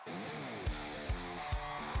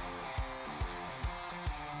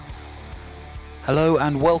Hello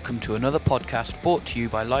and welcome to another podcast brought to you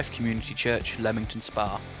by Life Community Church, Leamington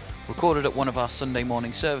Spa. Recorded at one of our Sunday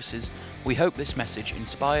morning services, we hope this message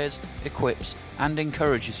inspires, equips and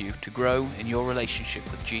encourages you to grow in your relationship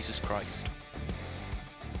with Jesus Christ.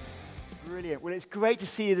 Brilliant. Well, it's great to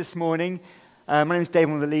see you this morning. My name is Dave,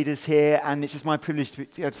 one of the leaders here, and it's just my privilege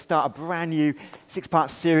to start a brand new 6-part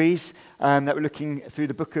series that we're looking through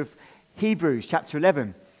the book of Hebrews, chapter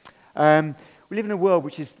 11. We live in a world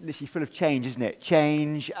which is literally full of change, isn't it?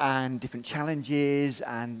 Change and different challenges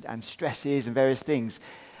and stresses and various things.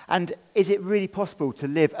 And is it really possible to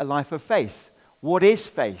live a life of faith? What is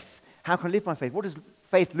faith? How can I live my faith? What does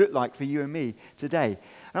faith look like for you and me today?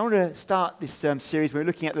 And I want to start this series. We're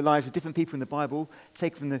looking at the lives of different people in the Bible,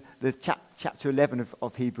 taken from the chapter 11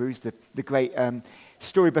 of Hebrews, the great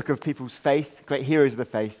storybook of people's faith, great heroes of the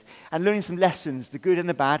faith, and learning some lessons, the good and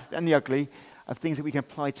the bad and the ugly, of things that we can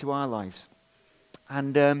apply to our lives.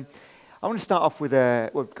 And I want to start off with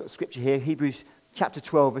we've got scripture here, Hebrews chapter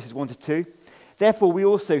 12, verses 1 to 2. Therefore, we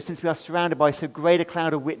also, since we are surrounded by so great a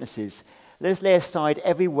cloud of witnesses, let us lay aside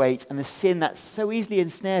every weight and the sin that so easily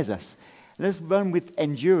ensnares us. And let us run with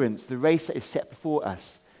endurance the race that is set before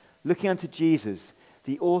us, looking unto Jesus,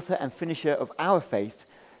 the author and finisher of our faith,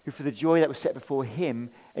 who for the joy that was set before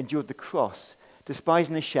him endured the cross,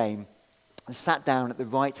 despising the shame, and sat down at the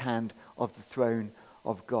right hand of the throne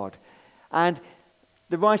of God. And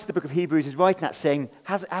the writer of the book of Hebrews is writing that saying,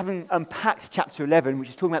 having unpacked chapter 11, which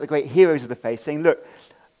is talking about the great heroes of the faith, saying, look,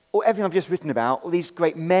 everything I've just written about, all these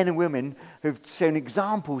great men and women who've shown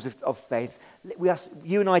examples of faith,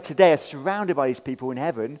 you and I today are surrounded by these people in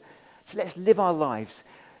heaven, so let's live our lives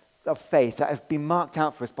of faith that have been marked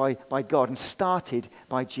out for us by God and started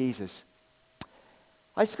by Jesus.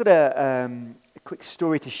 I just got a quick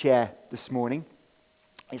story to share this morning.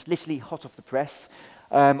 It's literally hot off the press.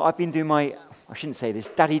 I've been doing I shouldn't say this,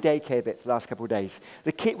 daddy daycare bit for the last couple of days.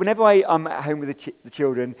 Whenever I'm at home with the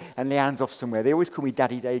children and Leanne's off somewhere, they always call me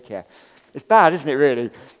daddy daycare. It's bad, isn't it,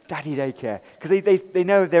 really? Daddy daycare. Because they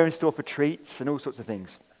know they're in store for treats and all sorts of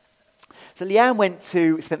things. So Leanne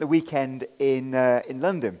spent the weekend in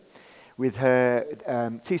London with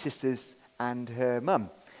her 2 sisters and her mum.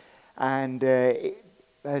 And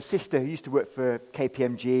her sister, who used to work for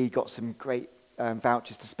KPMG, got some great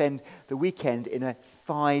vouchers to spend the weekend in a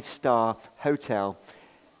 5-star hotel.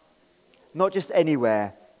 Not just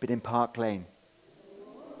anywhere, but in Park Lane.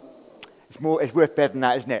 It's worth better than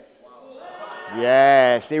that, isn't it?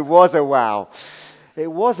 Yes, it was a wow.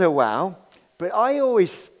 It was a wow, but I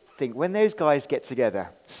always think when those guys get together,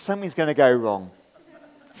 something's going to go wrong.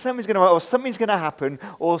 Something's going to happen,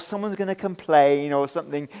 or someone's going to complain, or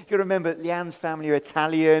something. You've got to remember, Leanne's family are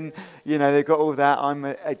Italian. You know, they've got all that. I'm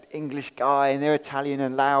an English guy, and they're Italian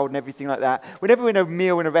and loud and everything like that. Whenever we're in a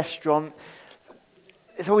meal in a restaurant,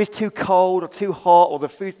 it's always too cold or too hot, or the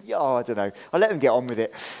food, I don't know. I let them get on with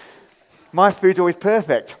it. My food's always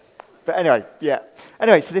perfect. But anyway, yeah.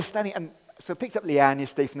 Anyway, so they're standing, and so I picked up Leanne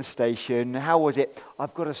yesterday from the station. How was it?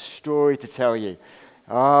 I've got a story to tell you.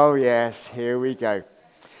 Oh, yes, here we go.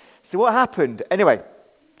 So what happened? Anyway,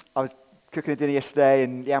 I was cooking a dinner yesterday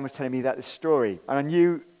and Leanne was telling me that this story. And I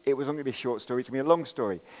knew it wasn't going to be a short story, it's going to be a long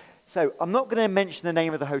story. So I'm not going to mention the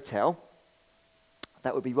name of the hotel.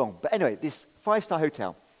 That would be wrong. But anyway, this 5-star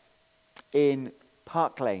hotel in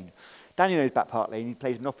Park Lane. Daniel knows about Park Lane. He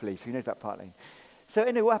plays Monopoly, so he knows about Park Lane. So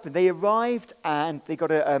anyway, what happened? They arrived and they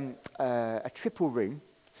got a triple room.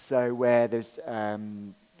 So where there's, for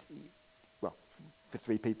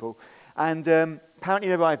 3 people. And apparently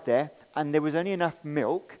they arrived there, and there was only enough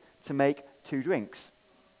milk to make 2 drinks.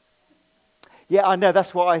 Yeah, I know,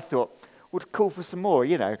 that's what I thought. Would call for some more,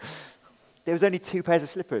 you know. There was only 2 pairs of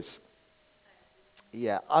slippers.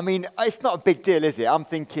 Yeah, I mean, it's not a big deal, is it? I'm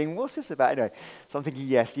thinking, what's this about? Anyway, so I'm thinking,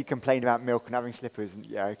 yes, you complained about milk and having slippers, and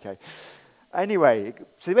yeah, okay. Anyway,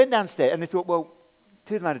 so they went downstairs, and they thought, well,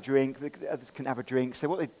 2 of them had a drink, the others couldn't have a drink, so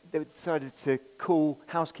what they decided to call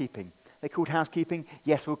housekeeping. They called housekeeping.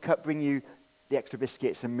 Yes, we'll bring you the extra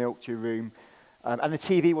biscuits and milk to your room. And the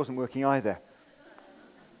TV wasn't working either.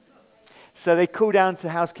 So they called down to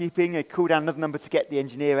housekeeping. They called down another number to get the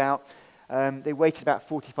engineer out. They waited about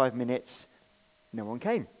 45 minutes. No one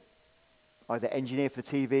came. Either engineer for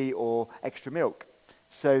the TV or extra milk.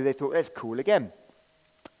 So they thought, let's call again.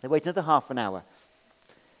 They waited another half an hour.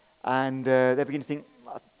 And they began to think,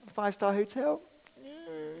 5-star hotel?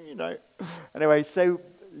 You know. Anyway, so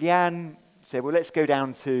Leanne said, well, let's go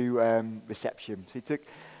down to reception. So he took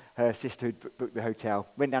her sister who'd booked the hotel,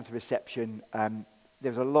 went down to reception.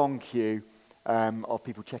 There was a long queue of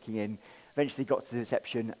people checking in. Eventually got to the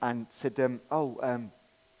reception and said,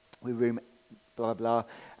 we room blah, blah,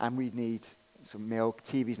 and we need some milk.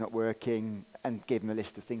 TV's not working. and gave them a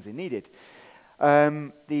list of things they needed.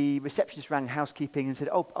 The receptionist rang housekeeping and said,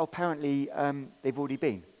 apparently they've already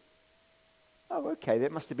been. Oh, okay,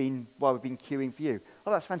 that must have been why we've been queuing for you.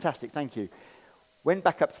 Oh, that's fantastic, thank you. Went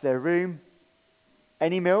back up to their room.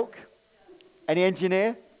 Any milk? Any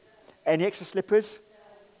engineer? Any extra slippers?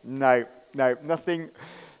 No, nothing.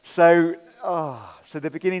 So they're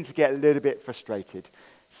beginning to get a little bit frustrated.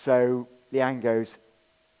 So Leanne goes,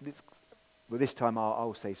 this time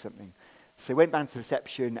I'll say something. So went down to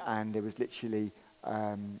reception, and there was literally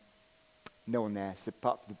no one there, so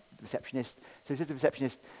apart from the receptionist. So he said to the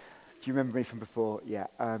receptionist, do you remember me from before? Yeah.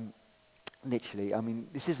 Literally, I mean,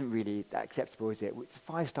 this isn't really that acceptable, is it? It's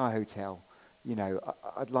a 5-star hotel. You know,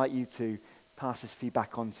 I'd like you to pass this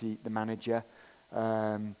feedback on to the manager.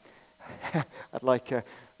 I'd like to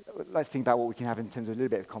think about what we can have in terms of a little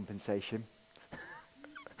bit of compensation.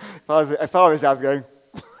 If I was going.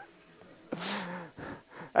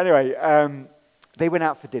 Anyway, they went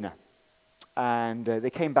out for dinner, and they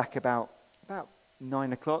came back about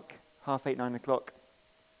 9 o'clock, 8:30, 9 o'clock.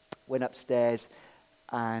 Went upstairs,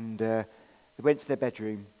 and they went to their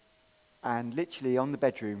bedroom, and literally on the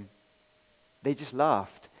bedroom, they just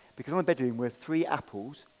laughed, because on the bedroom were 3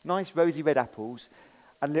 apples, nice rosy red apples,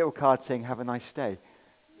 and a little card saying, have a nice day.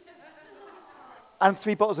 And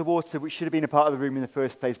 3 bottles of water, which should have been a part of the room in the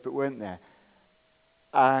first place, but weren't there.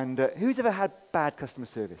 And who's ever had bad customer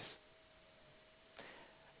service?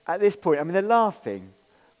 At this point, I mean, they're laughing,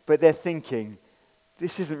 but they're thinking,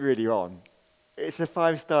 this isn't really on. It's a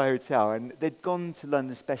 5-star hotel, and they'd gone to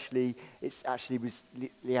London especially. It actually was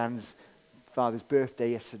Leanne's father's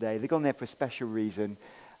birthday yesterday. They'd gone there for a special reason.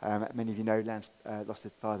 Many of you know Leanne's lost her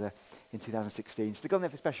father in 2016. So they'd gone there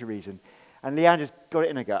for a special reason. And Leanne just got it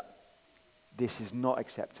in her gut. This is not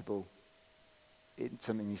acceptable.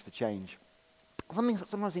 Something needs to change.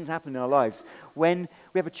 Sometimes things happen in our lives when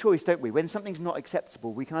we have a choice, don't we? When something's not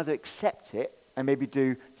acceptable, we can either accept it and maybe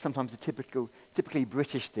do sometimes the typically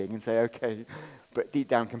British thing and say, okay, but deep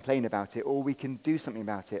down complain about it, or we can do something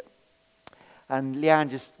about it. And Leanne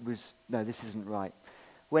just was, no, this isn't right.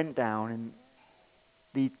 Went down,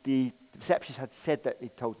 and the receptionist had said that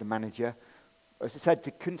he'd told the manager, or said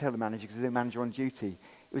they couldn't tell the manager because there was no manager on duty.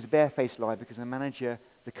 It was a barefaced lie because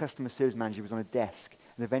the customer service manager was on a desk,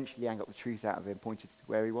 and eventually Leanne got the truth out of it and pointed to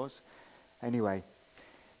where he was. Anyway,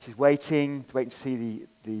 she's waiting to see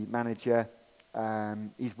the manager.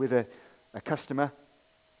 He's with a customer,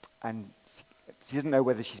 and she doesn't know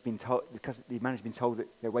whether she's been told, the manager's been told that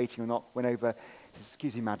they're waiting or not. Went over, says,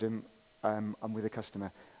 excuse me, madam, I'm with a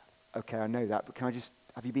customer. Okay, I know that, but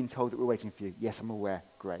have you been told that we're waiting for you? Yes, I'm aware.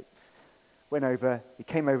 Great. Went over, he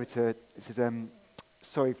came over to her, he said,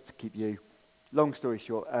 sorry to keep you. Long story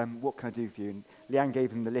short, what can I do for you? And Leanne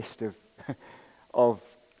gave him the list of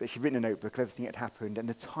that she'd written in a notebook of everything that had happened and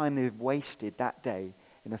the time they'd wasted that day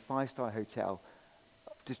in a 5-star hotel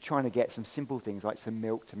just trying to get some simple things like some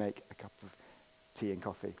milk to make a cup of tea and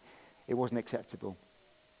coffee. It wasn't acceptable.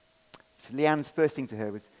 So Leanne's first thing to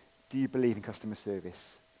her was, do you believe in customer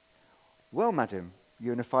service? Well, madam,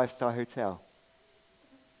 you're in a 5-star hotel.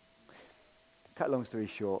 Cut a long story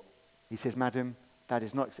short, he says, madam, that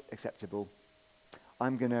is not acceptable.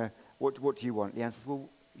 What do you want? Leanne says, well,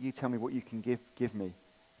 you tell me what you can give me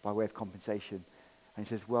by way of compensation. And he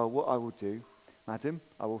says, well, what I will do, madam,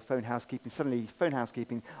 I will phone housekeeping. Suddenly, phone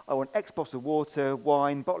housekeeping. I want X bottle of water,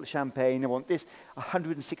 wine, bottle of champagne. I want this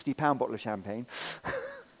 £160 bottle of champagne.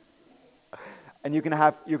 And you're going to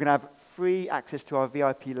have free access to our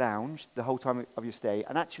VIP lounge the whole time of your stay.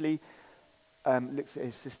 And actually, looks at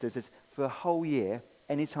his sister, says, for a whole year,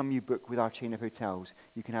 anytime you book with our chain of hotels,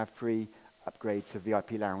 you can have free upgrade to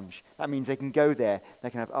VIP lounge. That means they can go there, they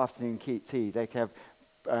can have afternoon tea, they can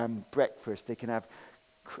have breakfast, they can have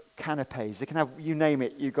canapes, they can have, you name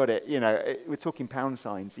it, you got it, we're talking pound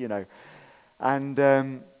signs,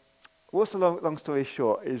 And what's the long story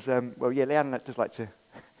short is, Leanne does like to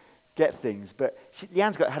get things, but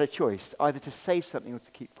Leanne's had a choice, either to say something or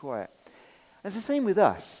to keep quiet. And it's the same with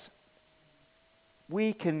us.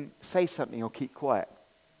 We can say something or keep quiet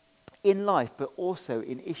in life, but also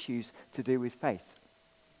in issues to do with faith.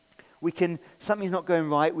 Something's not going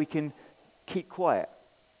right, we can keep quiet.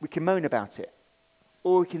 We can moan about it.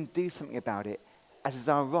 Or we can do something about it, as is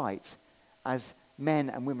our right as men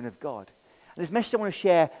and women of God. And this message I want to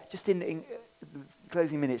share just in the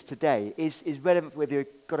closing minutes today is relevant whether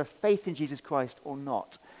you've got a faith in Jesus Christ or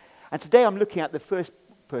not. And today I'm looking at the first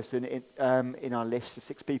person in our list of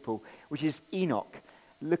 6 people, which is Enoch,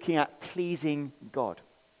 looking at pleasing God.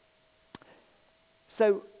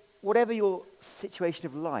 So, whatever your situation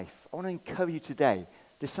of life, I want to encourage you today.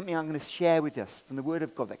 There's something I'm going to share with us from the Word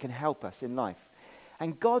of God that can help us in life.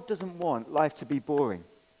 And God doesn't want life to be boring.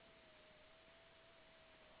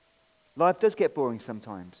 Life does get boring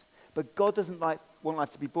sometimes, but God doesn't want life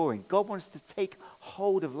to be boring. God wants to take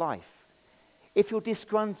hold of life. If you're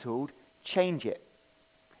disgruntled, change it.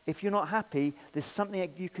 If you're not happy, there's something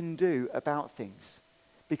that you can do about things.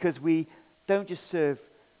 Because we don't just serve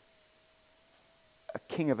a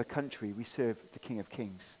king of a country, we serve the King of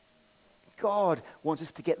Kings. God wants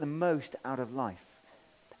us to get the most out of life.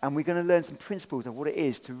 And we're going to learn some principles of what it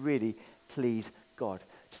is to really please God.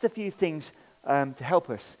 Just a few things to help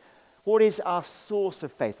us. What is our source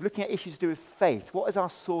of faith? Looking at issues to do with faith. What is our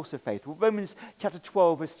source of faith? Well, Romans chapter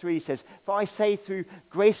 12, verse 3 says, "For I say through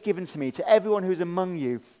grace given to me, to everyone who is among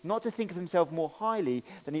you, not to think of himself more highly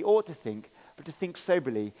than he ought to think, but to think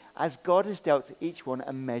soberly, as God has dealt to each one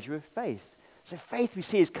a measure of faith." So faith we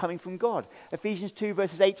see is coming from God. Ephesians 2,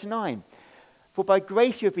 verses 8 to 9. "For by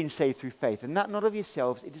grace you have been saved through faith, and that not of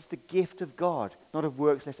yourselves, it is the gift of God, not of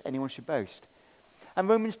works, lest anyone should boast." And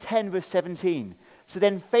Romans 10, verse 17. "So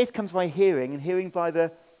then faith comes by hearing, and hearing by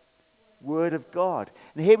the word of God."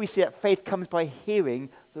 And here we see that faith comes by hearing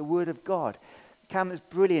the word of God. Cam, it's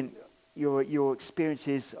brilliant, your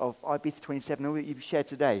experiences of Ibiza 27, all that you've shared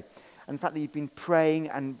today. And the fact that you've been praying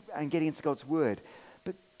and getting into God's word.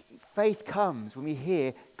 But faith comes when we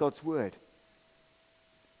hear God's word.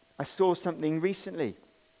 I saw something recently.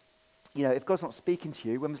 You know, if God's not speaking to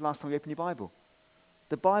you, when was the last time you opened your Bible?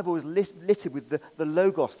 The Bible is littered with the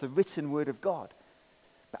Logos, the written word of God.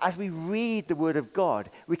 But as we read the word of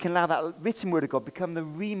God, we can allow that written word of God become the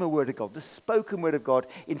Rhema word of God, the spoken word of God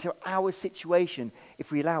into our situation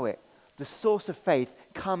if we allow it. The source of faith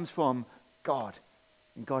comes from God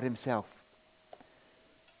and God himself.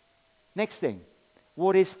 Next thing,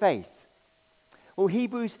 what is faith? Well,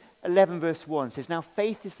 Hebrews 11 verse 1 says, "Now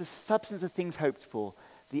faith is the substance of things hoped for,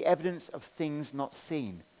 the evidence of things not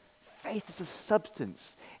seen." Faith is a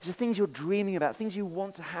substance. It's the things you're dreaming about, things you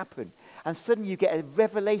want to happen. And suddenly you get a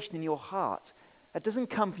revelation in your heart that doesn't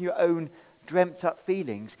come from your own dreamt up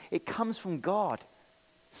feelings. It comes from God.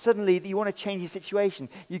 Suddenly you want to change your situation.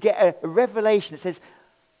 You get a revelation that says,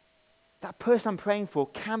 that person I'm praying for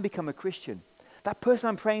can become a Christian. That person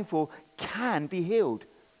I'm praying for can be healed.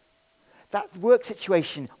 That work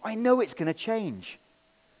situation, I know it's going to change.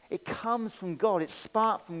 It comes from God. It's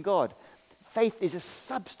sparked from God. Faith is a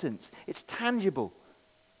substance. It's tangible.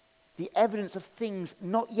 The evidence of things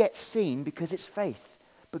not yet seen because it's faith.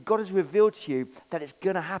 But God has revealed to you that it's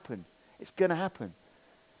going to happen. It's going to happen.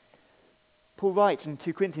 Paul writes in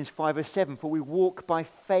 2 Corinthians 5 verse 7, "For we walk by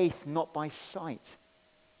faith, not by sight."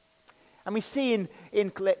 And we see in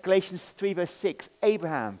Galatians 3 verse 6,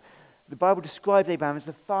 Abraham, the Bible describes Abraham as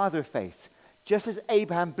the father of faith. Just as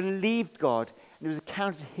Abraham believed God, and it was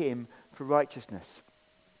accounted to him for righteousness.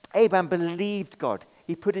 Abraham believed God.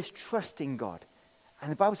 He put his trust in God.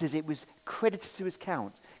 And the Bible says it was credited to his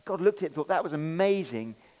account. God looked at it and thought, that was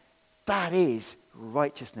amazing. That is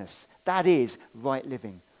righteousness. That is right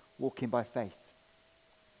living, walking by faith.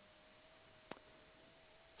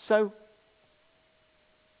 So,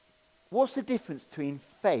 what's the difference between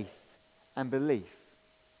faith and belief?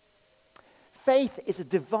 Faith is a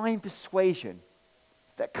divine persuasion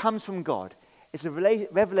that comes from God. It's a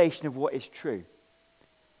revelation of what is true.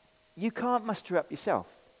 You can't muster up yourself.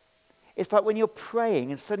 It's like when you're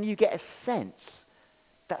praying and suddenly you get a sense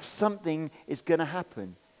that something is going to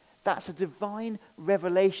happen. That's a divine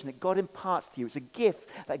revelation that God imparts to you. It's a gift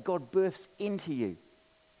that God births into you.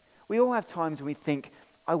 We all have times when we think,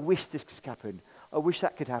 I wish this could happen. I wish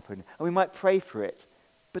that could happen. And we might pray for it.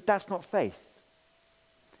 But that's not faith.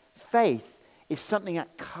 Faith is something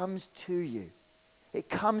that comes to you. It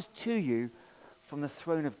comes to you from the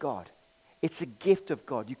throne of God. It's a gift of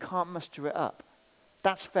God. You can't muster it up.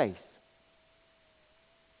 That's faith.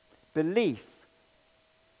 Belief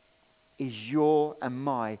is your and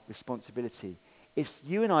my responsibility. It's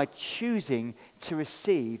you and I choosing to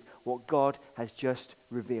receive what God has just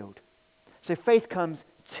revealed. So faith comes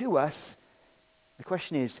to us. The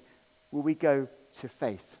question is, will we go to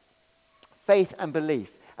faith? Faith and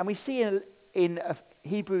belief. And we see in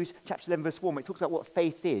Hebrews chapter 11 verse 1, when it talks about what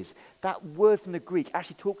faith is, that word from the Greek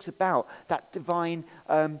actually talks about that divine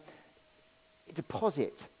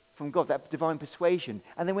deposit from God, that divine persuasion.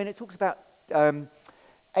 And then when it talks about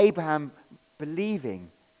Abraham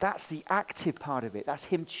believing, that's the active part of it. That's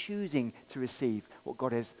him choosing to receive what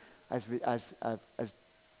God has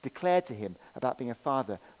declared to him about being a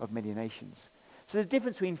father of many nations. So there's a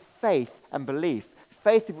difference between faith and belief.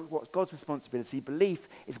 Faith is what's God's responsibility. Belief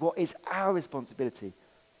is what is our responsibility.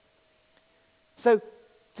 So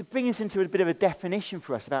to bring us into a bit of a definition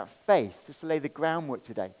for us about faith, just to lay the groundwork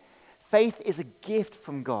today. Faith is a gift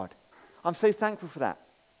from God. I'm so thankful for that.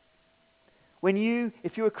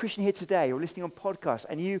 If you're a Christian here today or listening on podcasts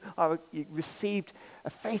and you received a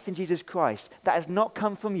faith in Jesus Christ, that has not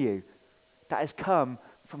come from you, that has come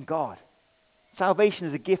from God. Salvation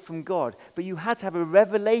is a gift from God, but you had to have a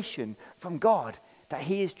revelation from God that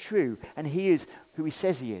he is true and he is who he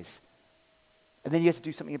says he is. And then you have to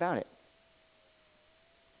do something about it.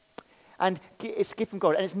 And it's a gift from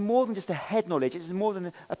God. And it's more than just a head knowledge. It's more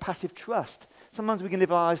than a passive trust. Sometimes we can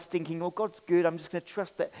live our lives thinking, oh, God's good. I'm just going to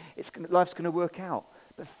trust that life's going to work out.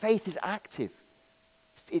 But faith is active.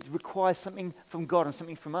 It requires something from God and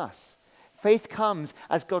something from us. Faith comes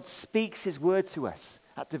as God speaks his word to us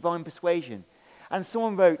at divine persuasion. And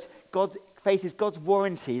someone wrote, faith is God's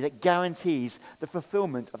warranty that guarantees the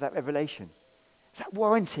fulfillment of that revelation. It's that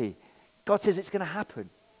warranty. God says it's going to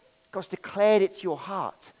happen. God's declared it to your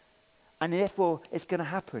heart. And therefore, it's going to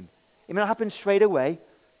happen. It may not happen straight away,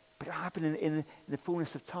 but it'll happen in the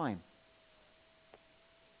fullness of time.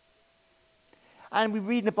 And we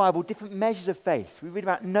read in the Bible different measures of faith. We read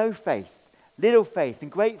about no faith, little faith,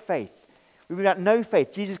 and great faith. We read about no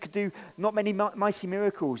faith. Jesus could do not many mighty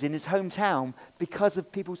miracles in his hometown because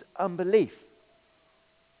of people's unbelief.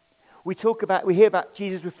 We hear about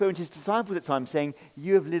Jesus referring to his disciples at times saying,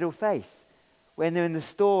 you have little faith. When they're in the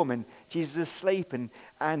storm and Jesus is asleep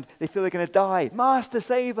and they feel they're going to die. Master,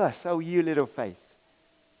 save us. Oh, you little faith.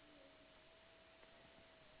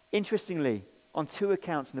 Interestingly, on 2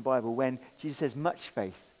 accounts in the Bible when Jesus says much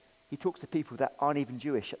faith, he talks to people that aren't even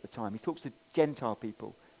Jewish at the time. He talks to Gentile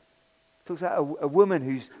people. He talks about a woman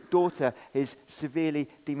whose daughter is severely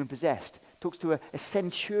demon-possessed. He talks to a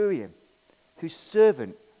centurion whose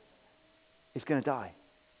servant is going to die.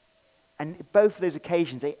 And both of those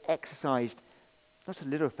occasions, they exercised not a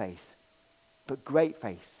little faith, but great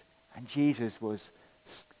faith. And Jesus was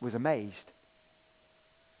amazed,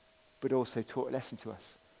 but also taught a lesson to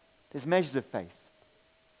us. There's measures of faith.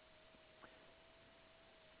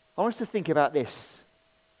 I want us to think about this,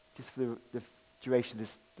 just for the duration of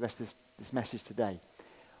the rest of this message today.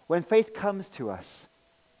 When faith comes to us,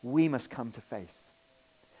 we must come to faith.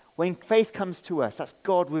 When faith comes to us, that's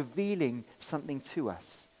God revealing something to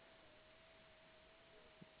us.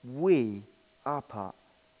 We, our part,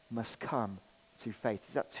 must come to faith.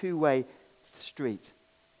 It's that two-way street.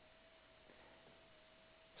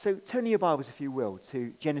 So turn your Bibles, if you will,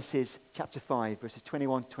 to Genesis chapter 5, verses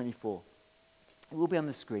 21 to 24. It will be on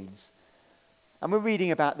the screens. And we're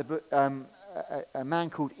reading about a man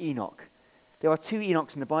called Enoch. There are 2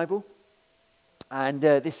 Enochs in the Bible, and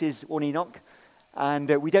this is one Enoch, and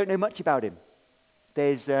we don't know much about him.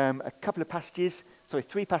 There's a couple of passages,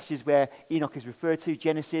 3 passages where Enoch is referred to,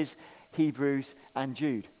 Genesis, Hebrews, and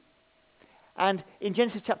Jude. And in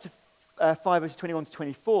Genesis chapter 5, verses 21 to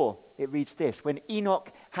 24, it reads this: when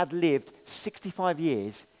Enoch had lived 65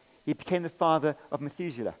 years, he became the father of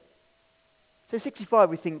Methuselah. So 65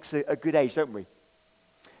 we think is a good age, don't we?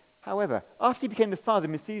 However, after he became the father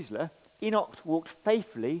of Methuselah, Enoch walked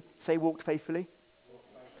faithfully. Say walked faithfully.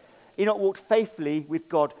 Enoch walked faithfully with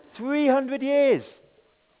God 300 years.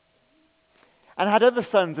 And had other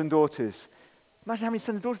sons and daughters. Imagine how many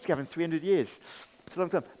sons and daughters you have in 300 years. It's a long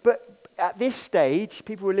time. But at this stage,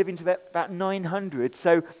 people were living to about 900,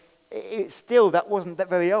 so that wasn't that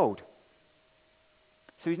very old.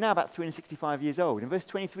 So he's now about 365 years old. And verse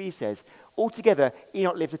 23 says, altogether,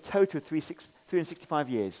 Enoch lived a total of 365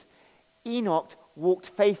 years. Enoch walked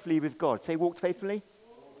faithfully with God. Say, walked faithfully?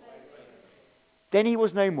 Then he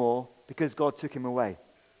was no more because God took him away.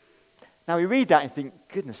 Now we read that and think,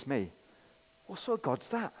 goodness me, what sort of God's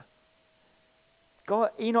that?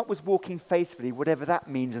 Enoch was walking faithfully, whatever that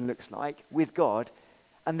means and looks like, with God,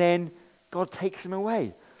 and then God takes him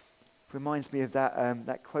away. Reminds me of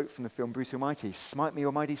that quote from the film Bruce Almighty, "Smite me,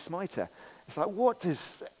 Almighty Smiter." It's like,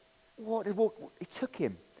 it took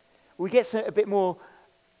him. We get a bit more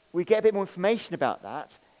information about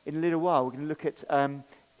that in a little while. We're going to look at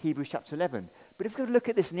Hebrews chapter 11. But if we look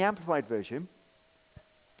at this in the Amplified Version,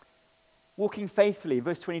 walking faithfully,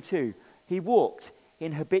 verse 22, he walked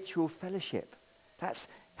in habitual fellowship. That's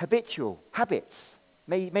habitual, habits.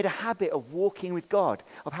 Made a habit of walking with God,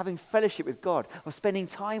 of having fellowship with God, of spending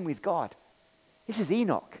time with God. This is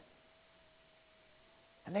Enoch.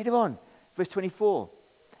 And later on, verse 24,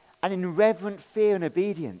 and in reverent fear and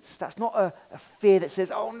obedience. That's not a fear that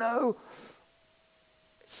says, oh no,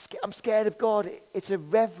 I'm scared of God. It's a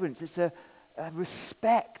reverence, it's a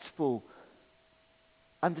respectful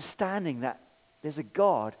understanding that there's a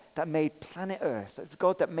God that made planet Earth. There's a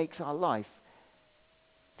God that makes our life.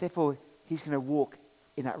 Therefore, he's going to walk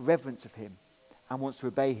in that reverence of him and wants to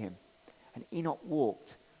obey him. And Enoch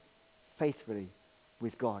walked faithfully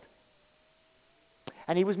with God.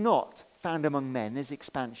 And he was not found among men. There's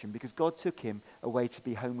expansion because God took him away to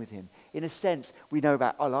be home with him. In a sense, we know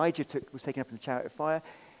about Elijah was taken up in the chariot of fire.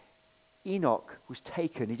 Enoch was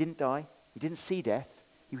taken. He didn't die. He didn't see death.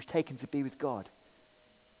 He was taken to be with God.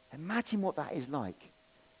 Imagine what that is like.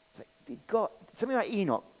 Something like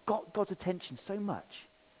Enoch got God's attention so much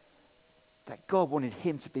that God wanted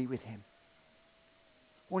him to be with him.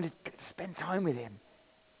 Wanted to spend time with him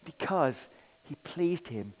because he pleased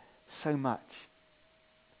him so much.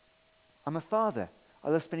 I'm a father.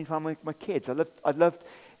 I love spending time with my kids. I loved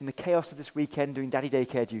in the chaos of this weekend doing daddy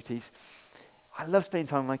daycare duties. I love spending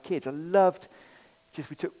time with my kids. I loved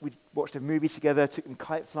we watched a movie together, took them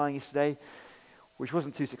kite flying yesterday, which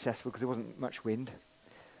wasn't too successful because there wasn't much wind.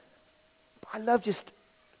 But I love just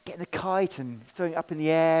getting the kite and throwing it up in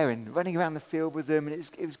the air and running around the field with them, and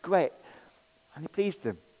it was great. And it pleased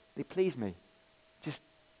them. They pleased me. Just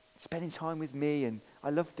spending time with me, and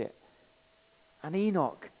I loved it. And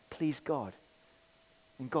Enoch pleased God,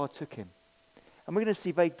 and God took him. And we're going to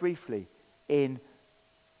see very briefly in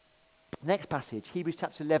the next passage, Hebrews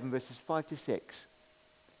chapter 11, verses 5 to 6.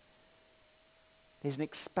 There's an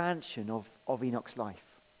expansion of Enoch's life.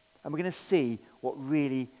 And we're going to see what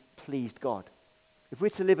really pleased God. If we're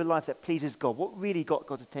to live a life that pleases God, what really got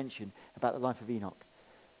God's attention about the life of Enoch?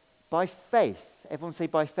 By faith, everyone say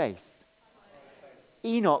by faith.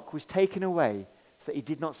 Enoch was taken away so that he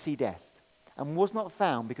did not see death, and was not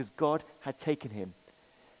found because God had taken him.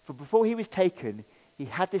 For before he was taken, he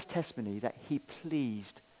had this testimony that he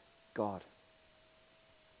pleased God.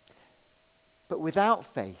 But without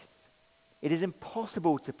faith, it is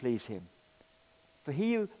impossible to please him. For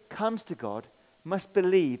he who comes to God must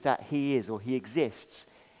believe that he is, or he exists,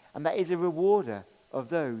 and that he is a rewarder of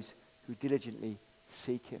those who diligently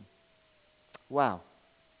seek him. Wow,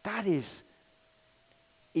 that is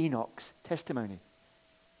Enoch's testimony.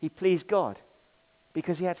 He pleased God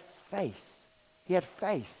because he had faith. He had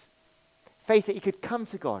faith. Faith that he could come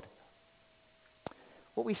to God.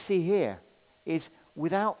 What we see here is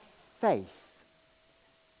without faith,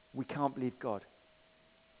 we can't believe God.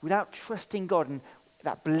 Without trusting God and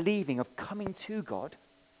that believing of coming to God,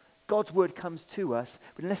 God's word comes to us,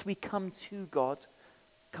 but unless we come to God,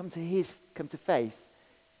 come to faith,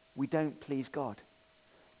 we don't please God.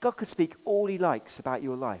 God could speak all he likes about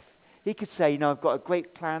your life. He could say, I've got a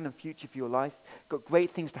great plan and future for your life, got great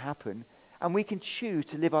things to happen, and we can choose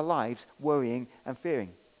to live our lives worrying and fearing.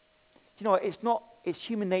 Do you know what? It's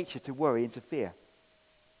human nature to worry and to fear.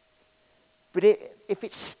 But if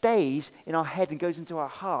it stays in our head and goes into our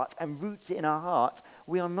heart and roots it in our heart,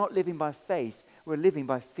 we are not living by faith, we're living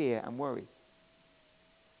by fear and worry.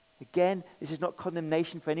 Again, this is not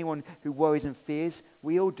condemnation for anyone who worries and fears.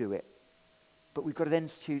 We all do it. But we've got to then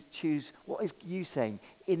choose, what is you saying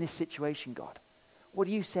in this situation, God? What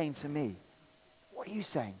are you saying to me? What are you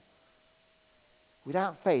saying?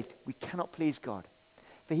 Without faith, we cannot please God.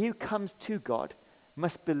 For he who comes to God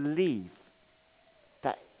must believe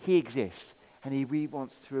that he exists, and he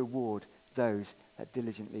wants to reward those that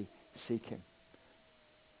diligently seek him.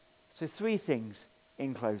 So 3 things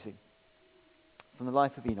in closing from the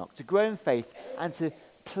life of Enoch: to grow in faith and to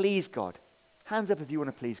please God. Hands up if you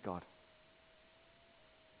want to please God.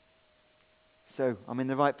 So I'm in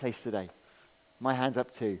the right place today. My hand's up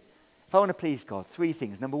too. If I want to please God, 3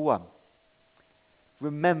 things. Number 1,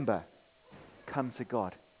 remember, come to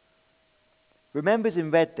God. Remember's in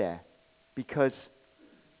red there because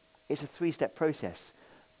it's a 3-step process.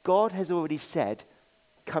 God has already said,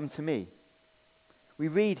 come to me. We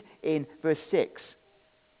read in verse 6.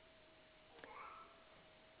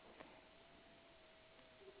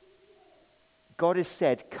 God has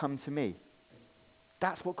said, come to me.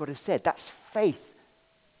 That's what God has said. That's faith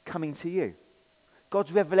coming to you.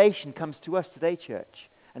 God's revelation comes to us today, church,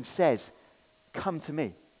 and says, come to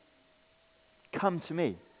me. Come to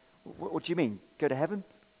me. What do you mean? Go to heaven?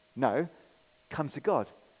 No. Come to God.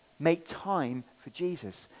 Make time for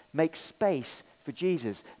Jesus. Make space for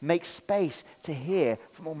Jesus. Make space to hear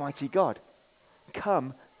from Almighty God.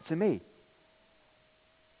 Come to me.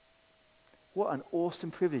 What an awesome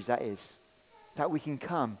privilege that is, that we can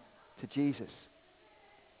come to Jesus.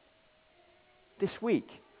 This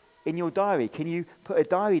week, in your diary, can you put a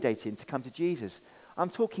diary date in to come to Jesus? I'm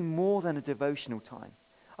talking more than a devotional time.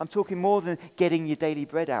 I'm talking more than getting your daily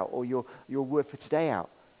bread out or your word for today out.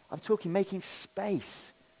 I'm talking making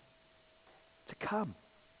space to come.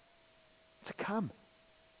 To come.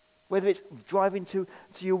 Whether it's driving to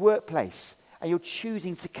your workplace and you're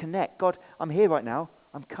choosing to connect. God, I'm here right now.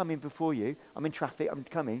 I'm coming before you. I'm in traffic. I'm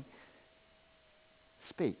coming.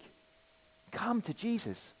 Speak. Come to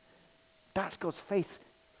Jesus. That's God's faith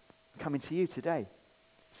coming to you today.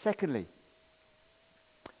 Secondly,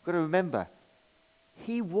 We've got to remember,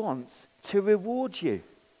 he wants to reward you.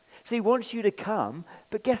 So he wants you to come,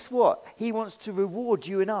 but guess what? He wants to reward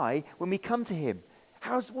you and I when we come to him.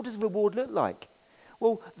 What does reward look like?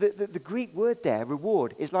 Well, the Greek word there,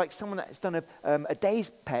 reward, is like someone that's done a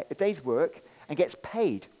day's work and gets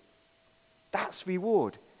paid. That's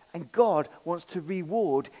reward. And God wants to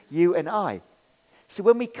reward you and I. So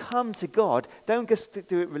when we come to God, don't just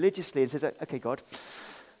do it religiously and say, okay, God,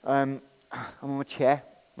 I'm on my chair,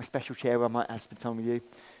 my special chair where I might have spend time with you.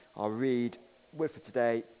 I'll read word for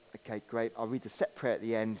today. Okay, great. I'll read the set prayer at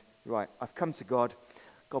the end. Right, I've come to God.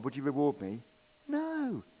 God, would you reward me?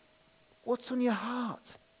 No. What's on your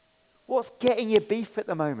heart? What's getting you beef at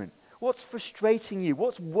the moment? What's frustrating you?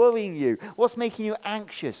 What's worrying you? What's making you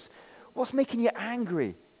anxious? What's making you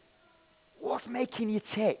angry? What's making you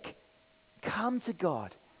tick? Come to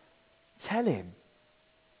God. Tell him.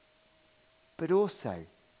 But also,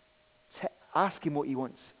 ask him what you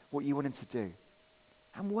want him to do.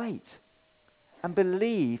 And wait. And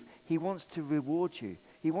believe he wants to reward you.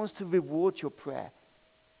 He wants to reward your prayer.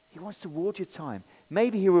 He wants to reward your time.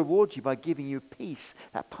 Maybe he'll reward you by giving you peace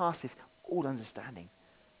that passes all understanding.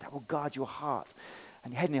 That will guard your heart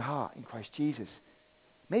and your head and your heart in Christ Jesus.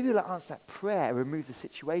 Maybe he'll answer that prayer and remove the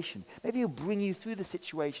situation. Maybe he'll bring you through the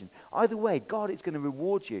situation. Either way, God is going to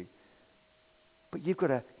reward you. But you've got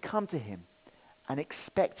to come to him and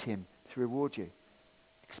expect him to reward you.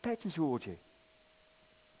 Expect him to reward you.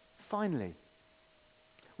 Finally,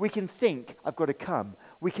 we can think, I've got to come.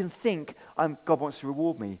 We can think, God wants to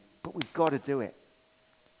reward me, but we've got to do it.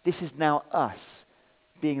 This is now us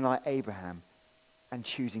being like Abraham and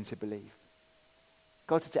choosing to believe.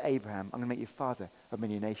 God said to Abraham, I'm going to make you father of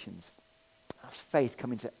many nations. That's faith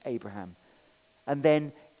coming to Abraham. And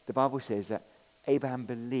then the Bible says that Abraham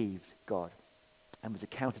believed God and was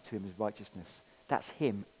accounted to him as righteousness. That's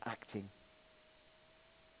him acting.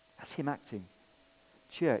 That's him acting.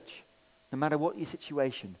 Church, no matter what your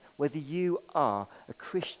situation, whether you are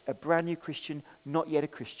a brand new Christian, not yet a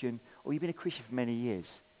Christian, or you've been a Christian for many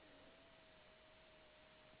years,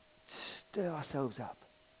 stir ourselves up.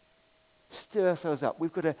 Stir ourselves up.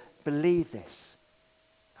 We've got to believe this.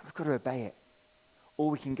 And we've got to obey it. Or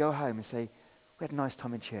we can go home and say, we had a nice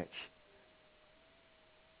time in church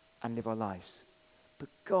and live our lives. But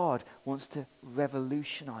God wants to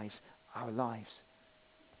revolutionize our lives.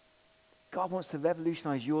 God wants to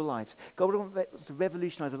revolutionize your lives. God wants to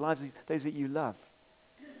revolutionize the lives of those that you love.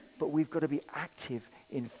 But we've got to be active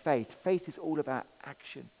in faith. Faith is all about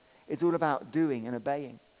action. It's all about doing and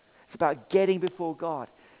obeying. It's about getting before God.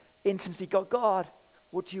 Intimacy. God,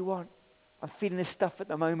 what do you want? I'm feeling this stuff at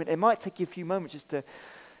the moment. It might take you a few moments just to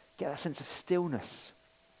get that sense of stillness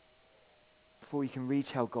before you can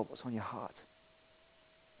retell God what's on your heart.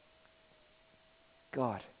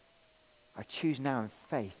 God, I choose now in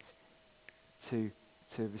faith to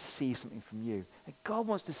receive something from you. And God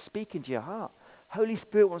wants to speak into your heart. Holy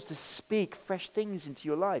Spirit wants to speak fresh things into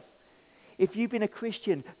your life. If you've been a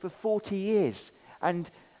Christian for 40 years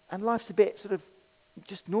and life's a bit sort of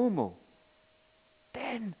just normal,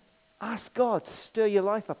 then ask God to stir your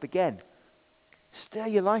life up again. Stir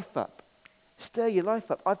your life up. Stir your life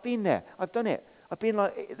up. I've been there. I've done it. I've been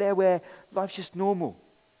like there where life's just normal.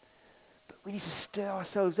 But we need to stir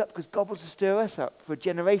ourselves up because God wants to stir us up for a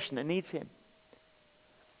generation that needs him.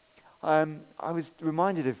 I was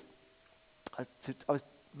reminded of, I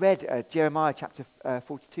read Jeremiah chapter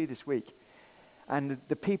 42 this week. And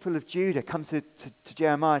the people of Judah come to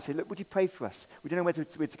Jeremiah and say, look, would you pray for us? We don't know whether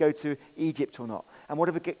we're to go to Egypt or not. And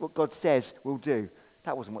what God says, we'll do.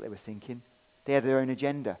 That wasn't what they were thinking. They had their own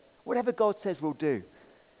agenda. Whatever God says, we'll do.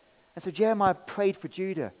 And so Jeremiah prayed for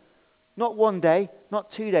Judah. Not one day, not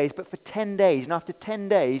 2 days, but for 10 days. And after 10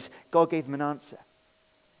 days, God gave him an answer.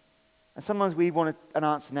 And sometimes we want an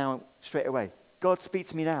answer now, straight away. God, speak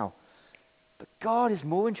to me now. But God is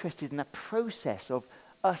more interested in that process of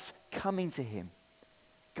us coming to him.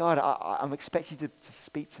 God, I'm expecting you to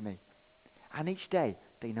speak to me. And each day,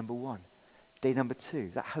 day number 1, day number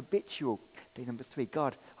 2, that habitual, day number 3,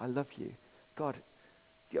 God, I love you. God,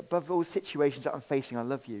 above all situations that I'm facing, I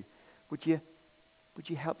love you. Would you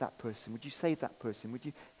help that person? Would you save that person? Would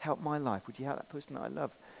you help my life? Would you help that person that I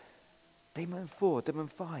love? Day number 4, day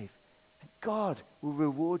number 5. And God will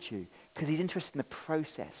reward you because he's interested in the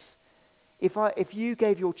process. If you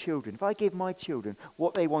gave your children, if I gave my children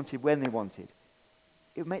what they wanted when they wanted,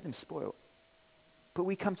 it would make them spoiled. But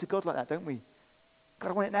we come to God like that, don't we? God,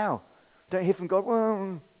 I want it now. Don't hear from God.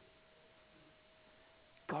 Well,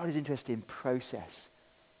 God is interested in process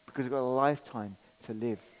because we've got a lifetime to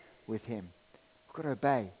live with him. We've got to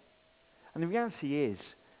obey. And the reality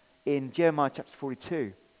is, in Jeremiah chapter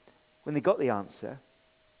 42, when they got the answer,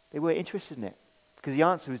 They weren't interested in it because the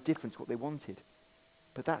answer was different to what they wanted.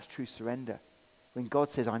 But that's true surrender. When God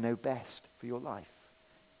says, I know best for your life.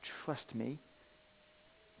 Trust me.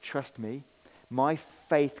 Trust me. My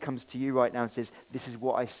faith comes to you right now and says, this is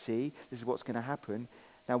what I see. This is what's going to happen.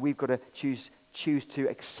 Now we've got to choose to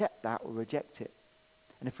accept that or reject it.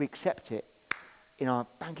 And if we accept it, in our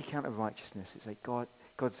bank account of righteousness, it's like God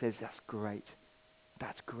says, that's great.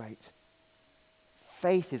 That's great.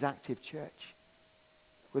 Faith is active, church.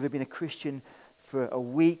 Whether we've been a Christian for a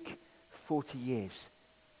week, 40 years,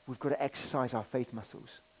 we've got to exercise our faith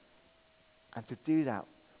muscles. And to do that,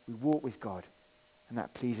 we walk with God, and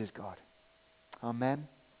that pleases God. Amen?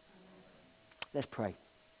 Let's pray.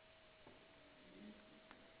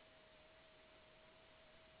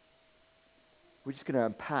 We're just going to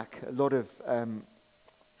unpack a lot of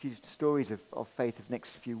few stories of faith of the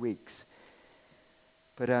next few weeks.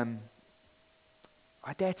 But I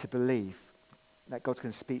dare to believe that God's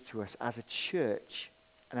going to speak to us as a church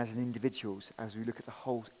and as individuals as we look at the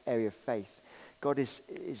whole area of faith. God is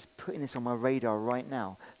putting this on my radar right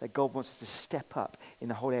now, that God wants us to step up in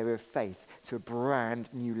the whole area of faith to a brand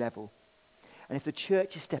new level. And if the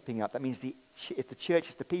church is stepping up, that means if the church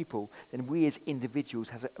is the people, then we as individuals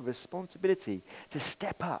have a responsibility to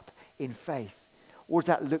step up in faith. What does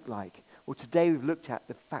that look like? Well, today we've looked at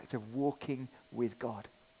the fact of walking with God.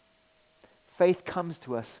 Faith comes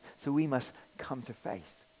to us, so we must come to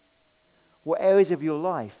faith. What areas of your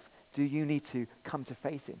life do you need to come to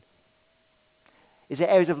faith in? Is there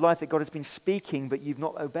areas of life that God has been speaking, but you've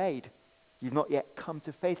not obeyed? You've not yet come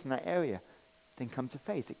to faith in that area? Then come to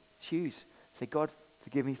faith. Choose. Say, God,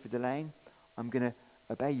 forgive me for delaying. I'm going to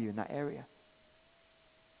obey you in that area.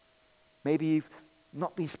 Maybe you've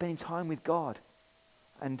not been spending time with God.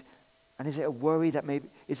 And is it a worry that maybe,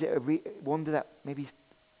 is it a wonder that maybe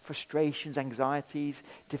frustrations, anxieties,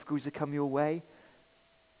 difficulties that come your way?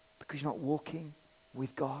 Because you're not walking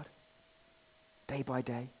with God day by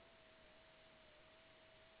day.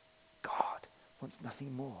 God wants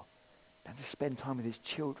nothing more than to spend time with his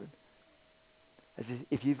children. As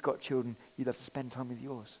if you've got children, you'd love to spend time with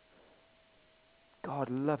yours.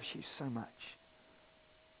 God loves you so much.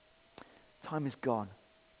 Time is gone.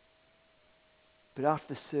 But after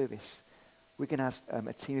the service, we're going to have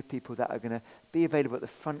a team of people that are going to be available at the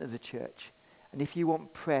front of the church. And if you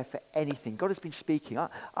want prayer for anything, God has been speaking.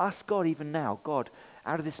 Ask God even now, God,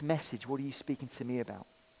 out of this message, what are you speaking to me about?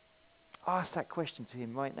 Ask that question to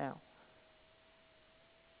him right now.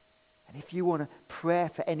 And if you want a prayer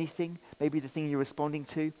for anything, maybe the thing you're responding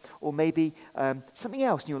to, or maybe something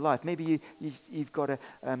else in your life, maybe you've got a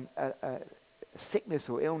sickness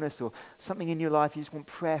or illness or something in your life you just want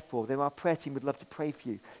prayer for, then our prayer team would love to pray for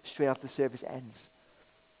you straight after the service ends.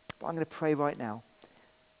 But I'm going to pray right now,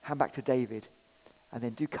 hand back to David, and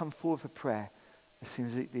then do come forward for prayer as soon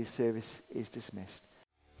as the service is dismissed.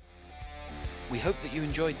 We hope that you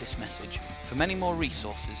enjoyed this message. For many more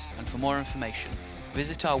resources and for more information,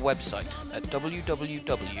 visit our website at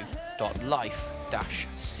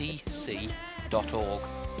www.life-cc.org.